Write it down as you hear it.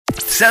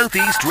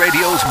Southeast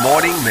Radio's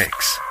morning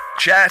mix.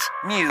 Chat,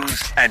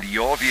 news and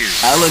your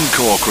views. Alan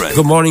Corcoran.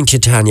 Good morning to you,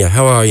 Tanya.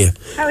 How are you?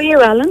 How are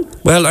you, Alan?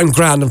 Well, I'm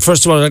grand. And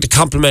first of all, I'd like to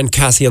compliment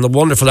Kathy on the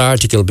wonderful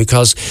article,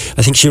 because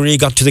I think she really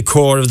got to the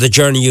core of the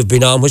journey you've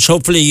been on, which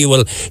hopefully you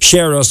will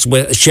share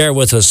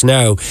with us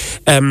now.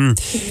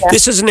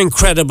 This is an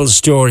incredible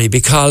story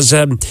because,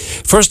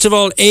 first of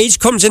all, age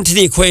comes into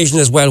the equation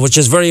as well, which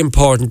is very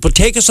important. But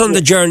take us on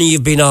the journey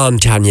you've been on,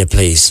 Tanya,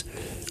 please.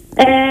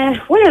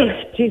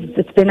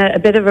 It's been a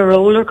bit of a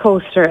roller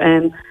coaster.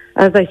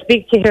 As I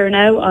speak to you here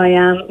now, I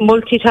am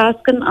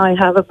multitasking. I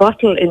have a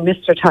bottle in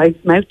Mr.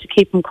 Tighe's mouth to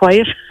keep him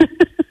quiet.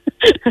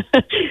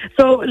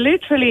 So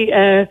literally,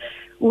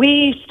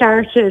 we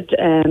started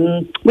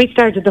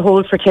the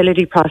whole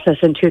fertility process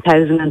in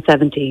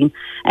 2017,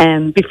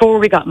 before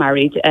we got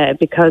married,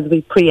 because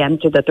we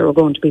preempted that there were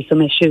going to be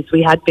some issues.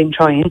 We had been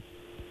trying.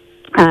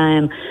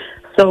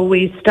 So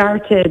we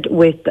started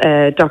with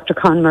Dr.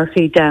 Con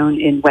Murphy down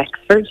in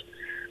Wexford.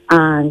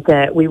 And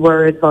we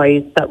were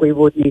advised that we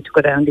would need to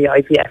go down the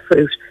IVF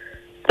route.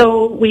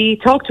 So we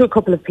talked to a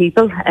couple of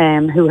people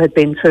who had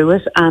been through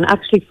it, and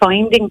actually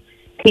finding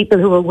people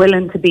who were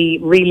willing to be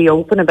really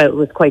open about it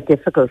was quite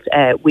difficult.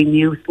 We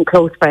knew some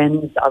close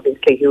friends,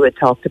 obviously, who had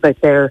talked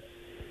about their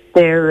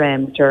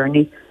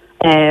journey.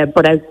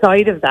 But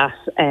outside of that,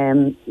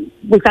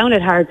 we found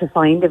it hard to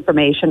find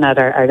information at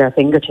our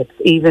fingertips.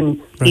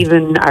 Even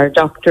our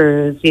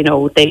doctors,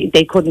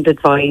 they couldn't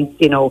advise,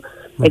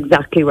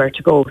 exactly where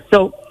to go.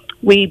 So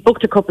we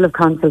booked a couple of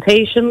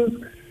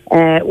consultations,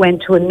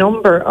 went to a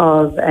number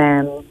of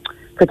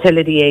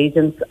fertility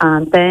agents,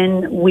 and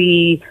then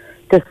we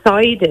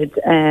decided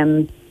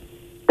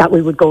that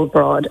we would go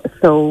abroad.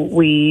 So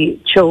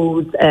we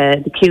chose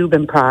the Cube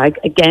in Prague,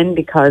 again,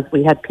 because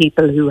we had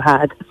people who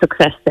had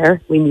success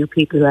there. We knew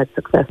people who had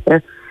success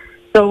there.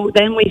 So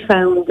then we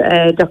found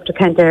Dr.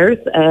 Kent Ayres,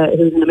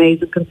 who's an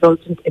amazing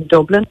consultant in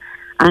Dublin,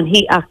 and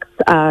he acts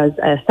as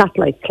a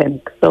satellite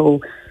clinic.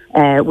 So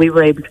we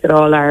were able to get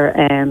all our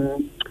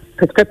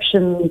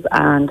prescriptions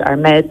and our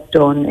meds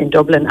done in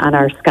Dublin and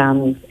our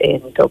scans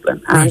in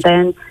Dublin. Right.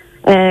 And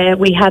then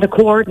we had a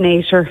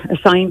coordinator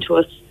assigned to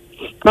us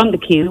from the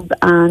Cube,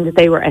 and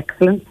they were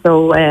excellent.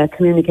 So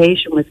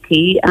communication was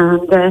key.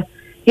 And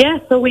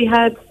so we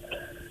had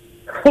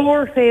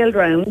 4 failed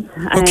rounds.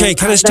 Okay,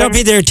 can I stop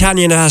you there,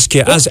 Tanya, and ask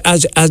you, as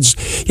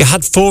you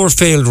had 4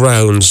 failed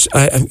rounds,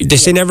 they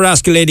say never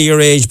ask a lady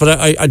your age, but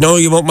I know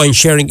you won't mind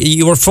sharing.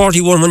 You were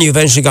 41 when you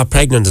eventually got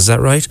pregnant, is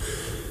that right?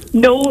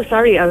 No,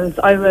 sorry, I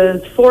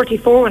was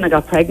 44 when I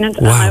got pregnant,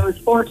 and I was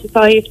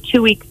 45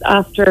 2 weeks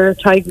after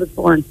Tighe was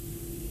born.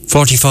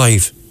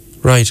 45,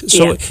 right.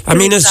 So, I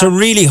mean, it's a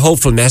really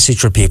hopeful message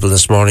for people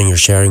this morning you're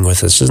sharing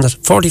with us, isn't it?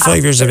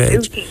 45 years of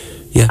age.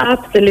 Yeah.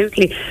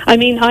 Absolutely. I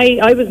mean,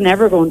 I was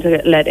never going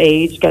to let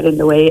age get in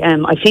the way.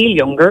 I feel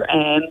younger,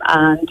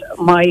 and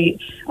mine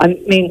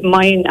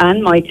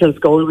and Michael's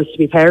goal was to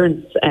be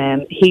parents.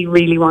 He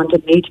really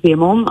wanted me to be a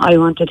mum. I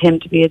wanted him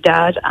to be a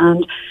dad.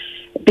 And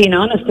being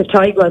honest, if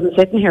Tighe wasn't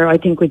sitting here, I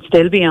think we'd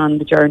still be on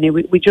the journey.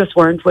 We just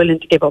weren't willing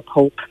to give up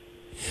hope.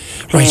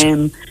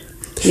 Right.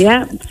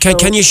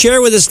 Can you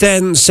share with us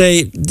then,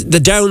 say, the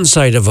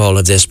downside of all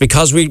of this?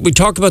 Because we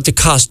talk about the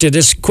cost.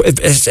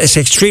 It's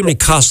extremely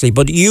costly,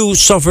 but you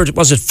suffered,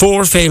 was it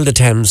 4 failed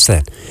attempts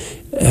then?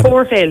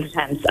 4 failed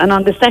attempts. And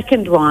on the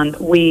second one,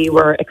 we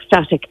were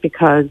ecstatic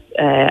because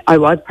I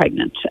was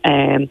pregnant.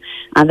 And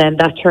then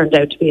that turned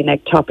out to be an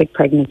ectopic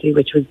pregnancy,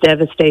 which was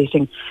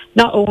devastating,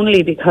 not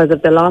only because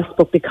of the loss,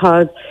 but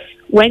because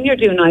when you're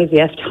doing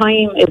IVF,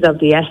 time is of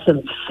the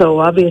essence. So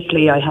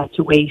obviously I had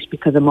to wait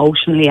because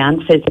emotionally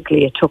and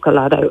physically it took a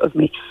lot out of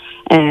me.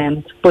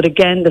 But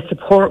again, the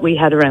support we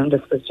had around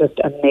us was just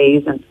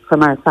amazing,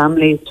 from our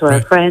families to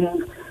our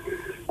friends.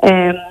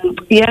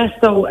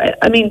 So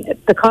I mean,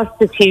 the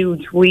cost is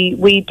huge.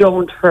 We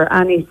don't for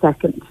any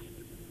second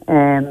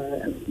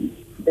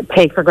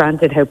take for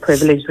granted how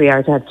privileged we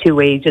are to have 2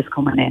 ages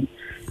coming in.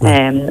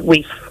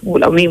 We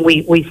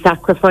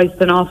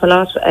sacrificed an awful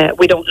lot.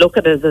 We don't look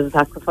at it as a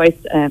sacrifice,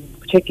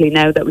 particularly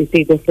now that we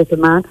see this little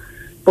man.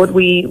 But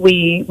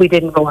we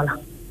didn't go on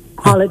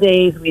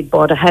holidays. We'd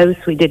bought a house.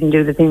 We didn't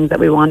do the things that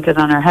we wanted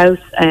on our house.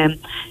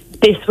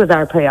 This was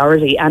our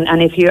priority.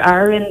 And if you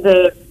are in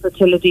the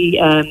fertility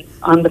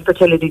on the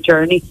fertility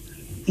journey,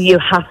 you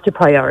have to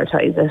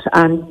prioritise it.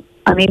 And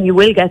I mean, you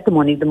will get the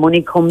money. The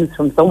money comes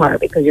from somewhere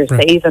because you're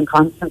saving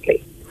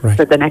constantly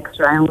for the next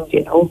round,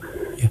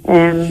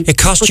 it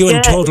cost you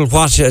in total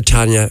what,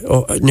 Tanya?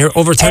 Near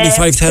over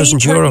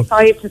 35,000 euro?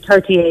 35 to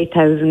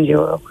 38,000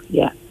 euro,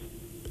 yeah.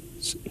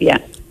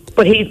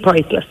 But he's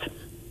priceless.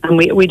 And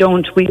we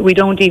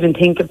don't even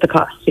think of the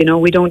cost,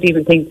 we don't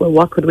even think, well,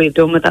 what could we have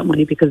done with that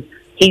money, because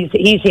he's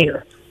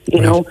here,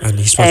 know. And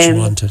he's what you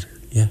wanted.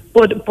 Yeah.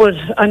 But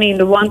I mean,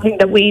 the one thing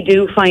that we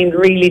do find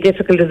really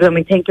difficult is when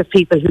we think of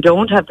people who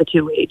don't have the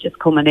 2 ages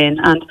coming in,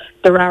 and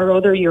there are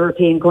other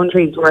European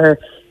countries where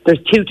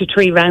there's 2 to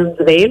 3 rounds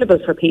available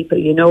for people,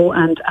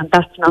 and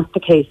that's not the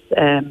case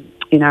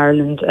in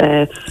Ireland.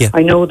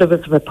 I know there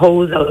was a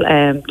proposal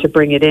to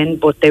bring it in,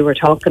 but they were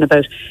talking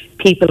about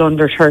people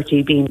under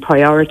 30 being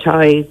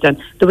prioritised,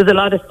 and there was a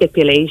lot of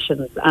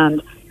stipulations.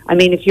 And I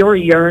mean, if you're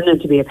yearning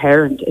to be a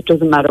parent, it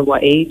doesn't matter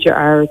what age you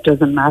are, it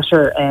doesn't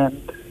matter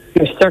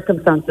your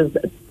circumstances,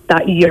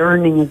 that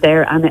yearning is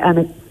there,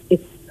 and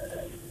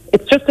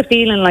it's just a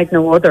feeling like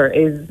no other,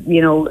 is,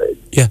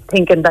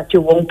 thinking that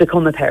you won't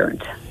become a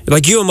parent.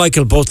 Like you and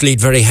Michael both lead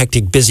very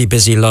hectic,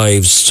 busy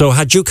lives. So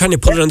had you kind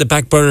of put it on the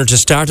back burner to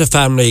start a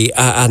family,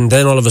 and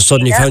then all of a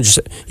sudden you found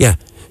yourself... Yeah.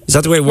 Is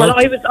that the way it worked?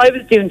 Well, I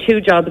was doing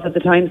 2 jobs at the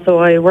time. So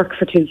I worked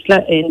for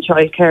Tusla in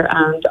childcare,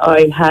 and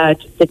I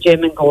had the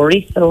gym in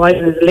Gorey. So I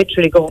was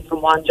literally going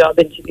from one job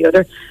into the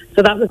other.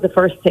 So that was the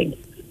first thing.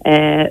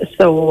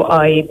 So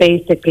I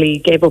basically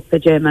gave up the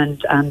gym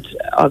and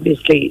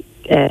obviously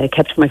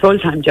kept my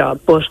full-time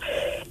job. But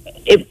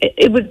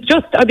it was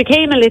just, I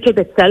became a little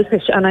bit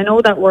selfish. And I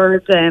know that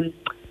word,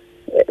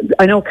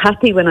 I know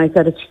Kathy, when I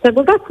said it, she said,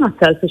 well, that's not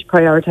selfish,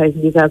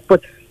 prioritising yourself.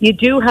 But you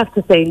do have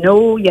to say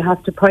no. You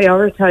have to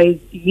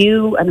prioritise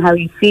you and how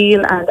you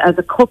feel. And as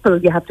a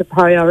couple, you have to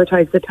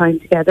prioritise the time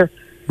together.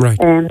 Right.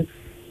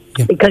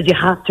 Because you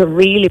have to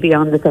really be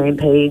on the same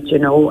page,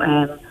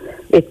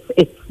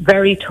 It's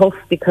very tough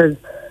because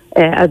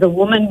as a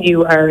woman,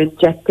 you are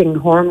injecting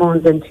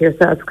hormones into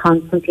yourself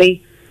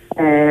constantly.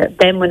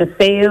 Then when it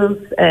fails,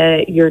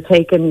 you're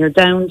taking your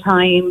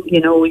downtime.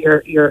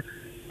 You're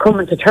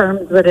coming to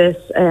terms with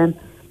it.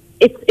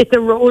 It's a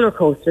roller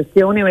coaster. It's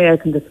the only way I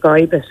can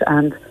describe it.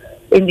 And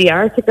in the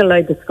article,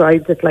 I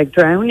described it like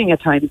drowning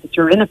at times. That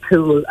you're in a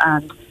pool,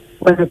 and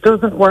when it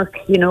doesn't work,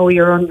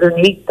 you're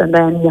underneath, and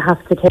then you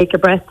have to take a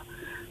breath,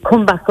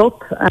 come back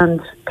up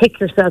and pick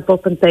yourself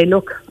up and say,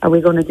 look, are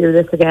we going to do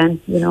this again?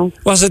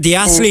 Was it the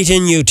athlete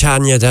in you,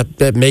 Tanya,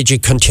 that made you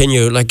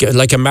continue, like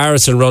a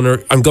marathon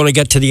runner? I'm going to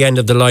get to the end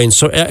of the line.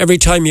 So every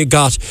time you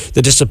got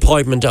the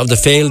disappointment of the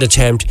failed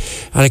attempt,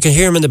 and I can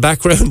hear him in the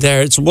background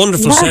there, it's a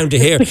wonderful sound to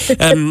hear.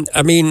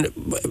 I mean,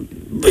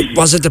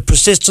 was it the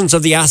persistence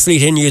of the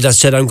athlete in you that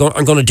said, I'm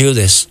going to do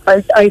this?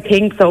 I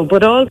think so.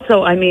 But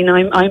also, I mean,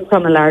 I'm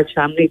from a large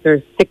family.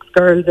 There's 6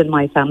 girls in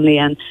my family,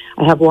 and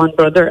I have 1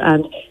 brother,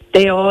 and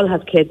they all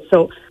have kids.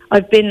 So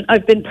I've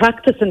been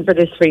practicing for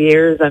this for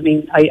years. I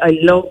mean, I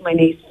love my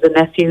nieces and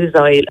nephews.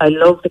 I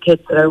love the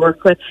kids that I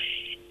work with.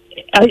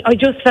 I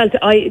just felt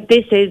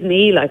this is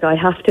me. Like, I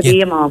have to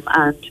be a mom,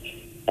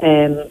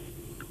 and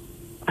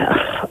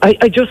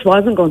I just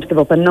wasn't going to give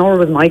up, and nor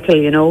was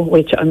Michael.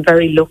 Which I'm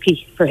very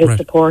lucky for his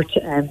support.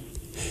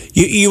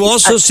 You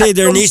also say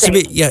there needs to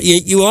be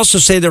You also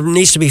say there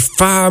needs to be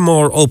far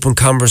more open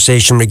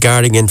conversation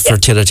regarding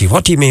infertility.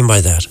 What do you mean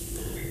by that?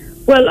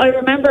 Well, I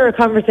remember a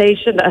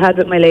conversation that I had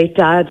with my late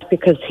dad,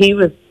 because he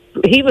was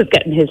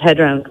getting his head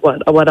around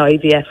what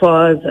IVF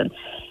was, and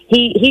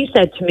he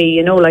said to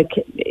me,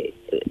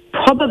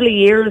 probably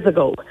years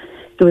ago,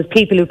 there was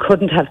people who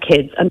couldn't have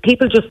kids, and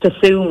people just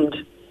assumed,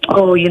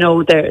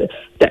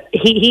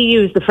 he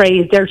used the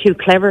phrase, they're too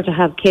clever to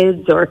have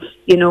kids, or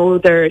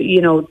there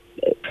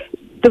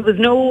was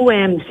no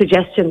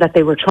suggestion that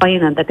they were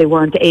trying and that they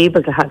weren't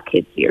able to have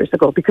kids years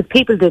ago, because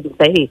people didn't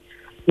say,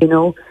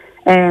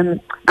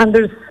 and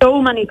there's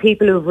so many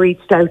people who've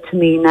reached out to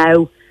me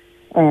now,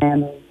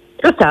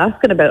 just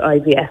asking about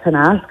IVF and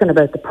asking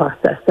about the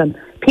process, and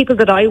people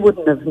that I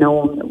wouldn't have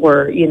known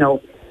were,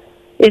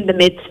 in the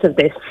midst of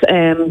this.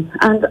 And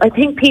I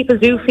think people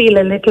do feel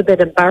a little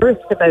bit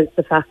embarrassed about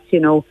the fact,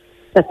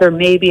 that there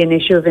may be an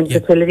issue of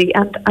infertility,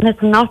 and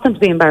it's nothing to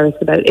be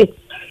embarrassed about.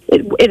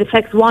 It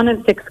affects 1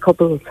 in 6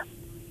 couples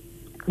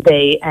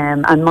today,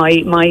 and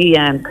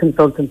my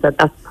consultant said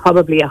that's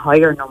probably a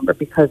higher number,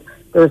 because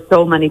there are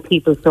so many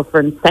people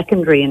suffering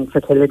secondary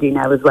infertility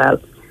now as well,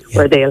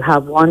 where they'll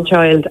have 1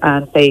 child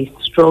and they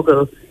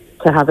struggle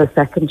to have a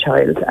second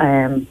child,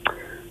 and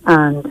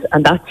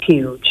that's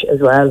huge as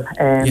well.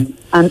 And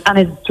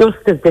it's just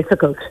as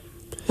difficult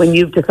when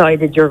you've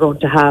decided you're going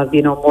to have,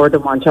 more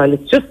than 1 child.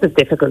 It's just as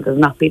difficult as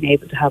not being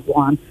able to have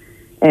 1.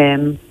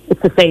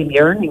 It's the same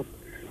yearning,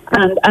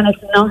 and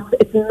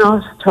it's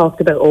not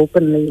talked about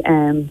openly.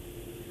 And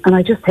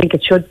I just think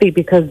it should be,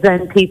 because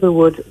then people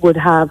would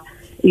have,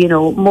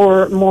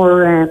 more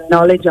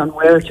knowledge on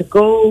where to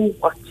go,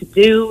 what to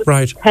do,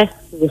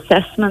 tests, the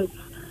assessments.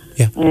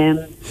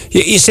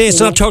 You say it's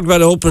not talked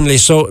about openly,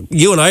 so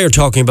you and I are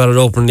talking about it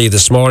openly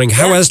this morning.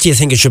 How else do you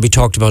think it should be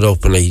talked about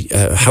openly?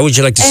 How would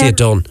you like to see it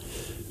done?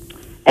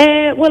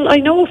 Well, I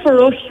know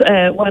for us,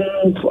 when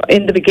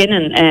in the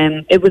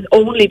beginning, it was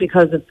only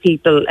because of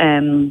people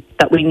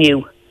that we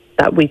knew,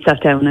 that we sat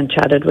down and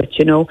chatted with,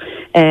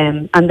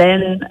 and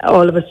then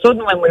all of a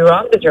sudden, when we were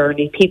on the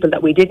journey, people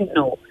that we didn't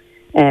know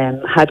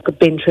had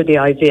been through the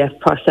IVF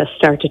process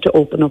started to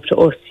open up to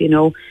us,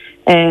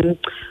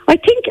 I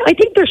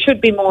think there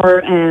should be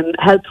more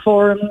help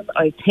forums.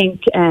 I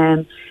think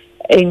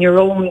in your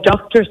own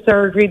doctor's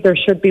surgery there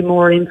should be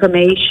more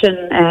information,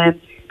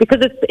 because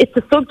it's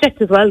a subject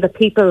as well that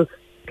people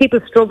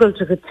struggle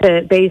to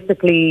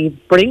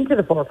basically bring to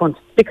the forefront,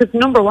 because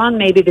number one,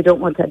 maybe they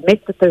don't want to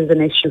admit that there's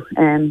an issue,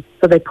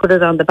 so they put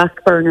it on the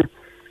back burner.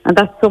 And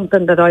that's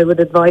something that I would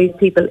advise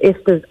people,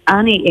 if there's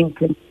any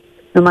inkling,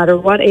 no matter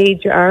what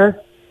age you are,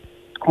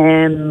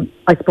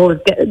 I suppose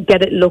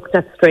get it looked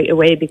at straight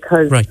away,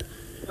 because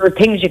there are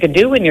things you can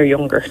do when you're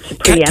younger to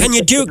preempt.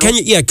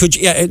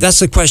 That's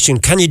the question.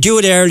 Can you do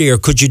it earlier?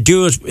 Could you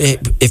do it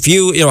if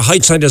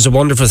hindsight is a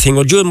wonderful thing?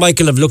 Would you and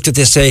Michael have looked at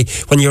this, say,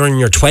 when you're in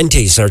your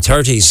 20s or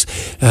 30s?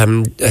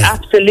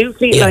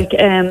 Absolutely.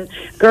 Yeah.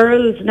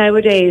 Girls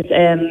nowadays,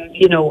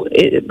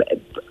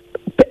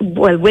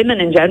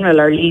 women in general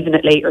are leaving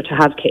it later to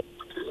have kids.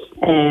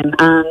 And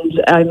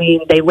I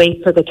mean, they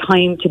wait for the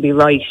time to be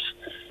right.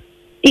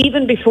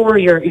 Even before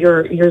you're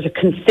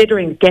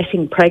considering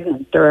getting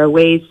pregnant, there are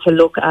ways to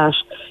look at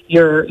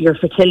your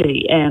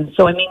fertility.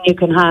 So, I mean, you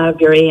can have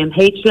your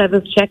AMH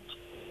levels checked,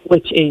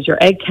 which is your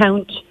egg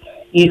count.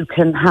 You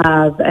can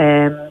have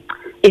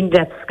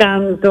in-depth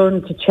scans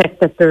done to check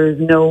that there's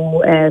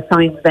no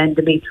signs of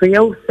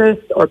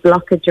endometriosis or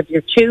blockage of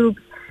your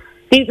tubes.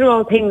 These are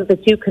all things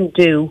that you can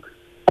do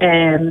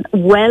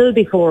well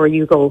before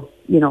you go,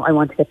 I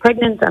want to get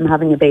pregnant, I'm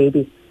having a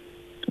baby,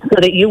 so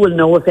that you will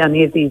know if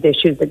any of these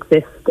issues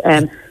exist.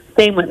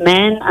 Same with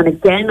men, and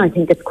again, I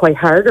think it's quite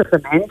harder for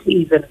men to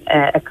even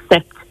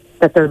accept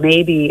that there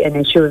may be an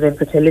issue of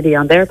infertility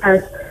on their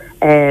part.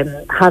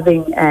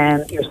 Having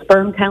your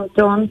sperm count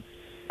done.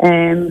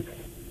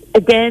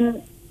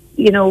 Again,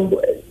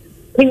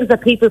 things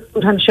that people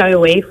sometimes shy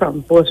away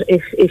from, but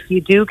if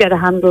you do get a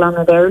handle on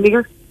it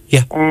earlier,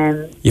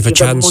 you've a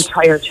chance. A much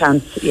higher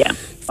chance,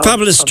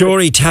 Fabulous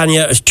story,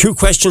 Tanya. 2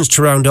 questions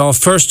to round off.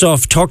 First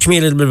off, talk to me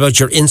a little bit about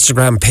your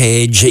Instagram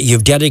page.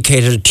 You've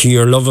dedicated it to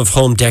your love of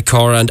home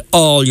decor and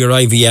all your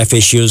IVF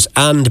issues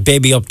and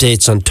baby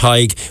updates on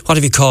Tig. What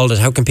have you called it?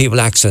 How can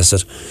people access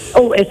it?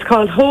 Oh, it's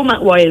called Home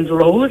at Wild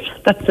Rose.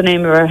 That's the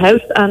name of our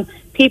house. And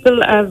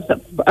people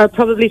are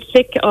probably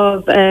sick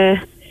of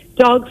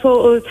dog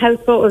photos, house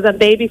photos and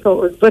baby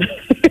photos, but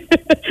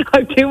I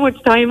have too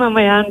much time on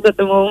my hands at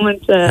the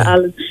moment,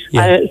 Alan,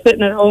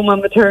 sitting at home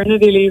on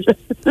maternity leave.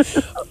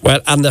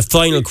 Well, and the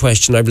final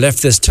question, I've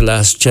left this to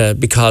last,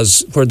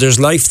 because where there's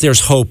life,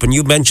 there's hope, and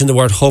you mentioned the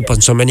word hope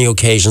on so many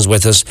occasions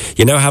with us.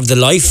 You now have the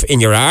life in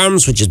your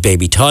arms, which is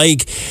baby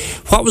Tig.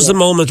 What was the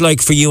moment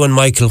like for you and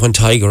Michael when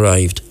Tig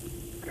arrived?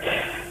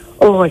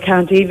 Oh, I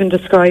can't even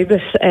describe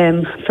it.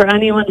 For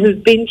anyone who's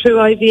been through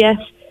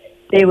IVF,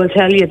 they will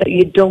tell you that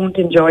you don't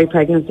enjoy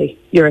pregnancy.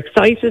 You're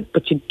excited,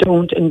 but you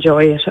don't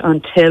enjoy it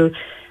until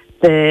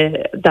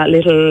that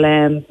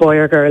little boy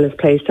or girl is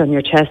placed on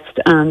your chest.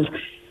 And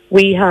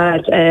we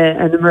had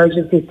an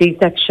emergency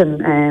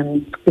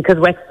C-section because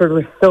Wexford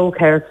was so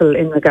careful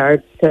in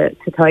regards to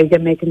Tig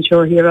and making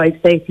sure he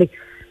arrived safely.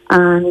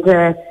 And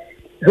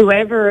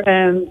whoever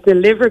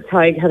delivered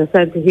Tig had a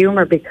sense of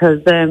humour,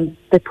 because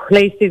they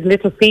placed his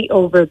little feet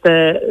over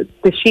the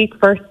sheet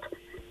first.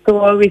 So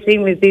all we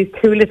seen was these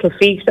 2 little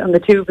feet, and the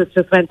tube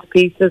just went to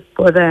pieces.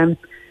 But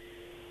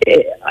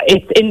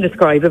it's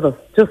indescribable,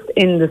 just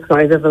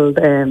indescribable.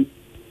 The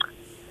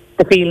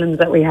feelings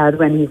that we had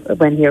when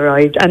he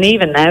arrived, and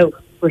even now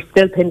we're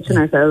still pinching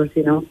ourselves.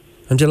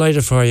 I'm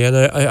delighted for you, and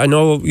I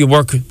know you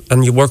work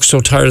so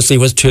tirelessly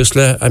with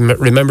Tusla. I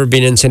remember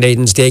being in St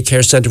Aidan's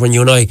Daycare Centre when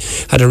you and I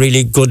had a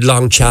really good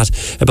long chat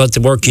about the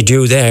work you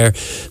do there.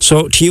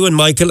 So to you and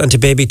Michael and to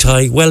baby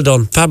Tig, well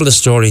done, fabulous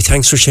story.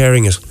 Thanks for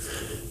sharing it.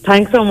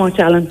 Thanks so much,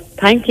 Alan.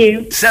 Thank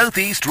you.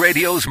 Southeast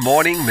Radio's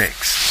morning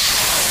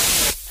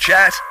mix.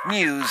 Chat,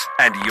 news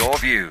and your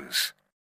views.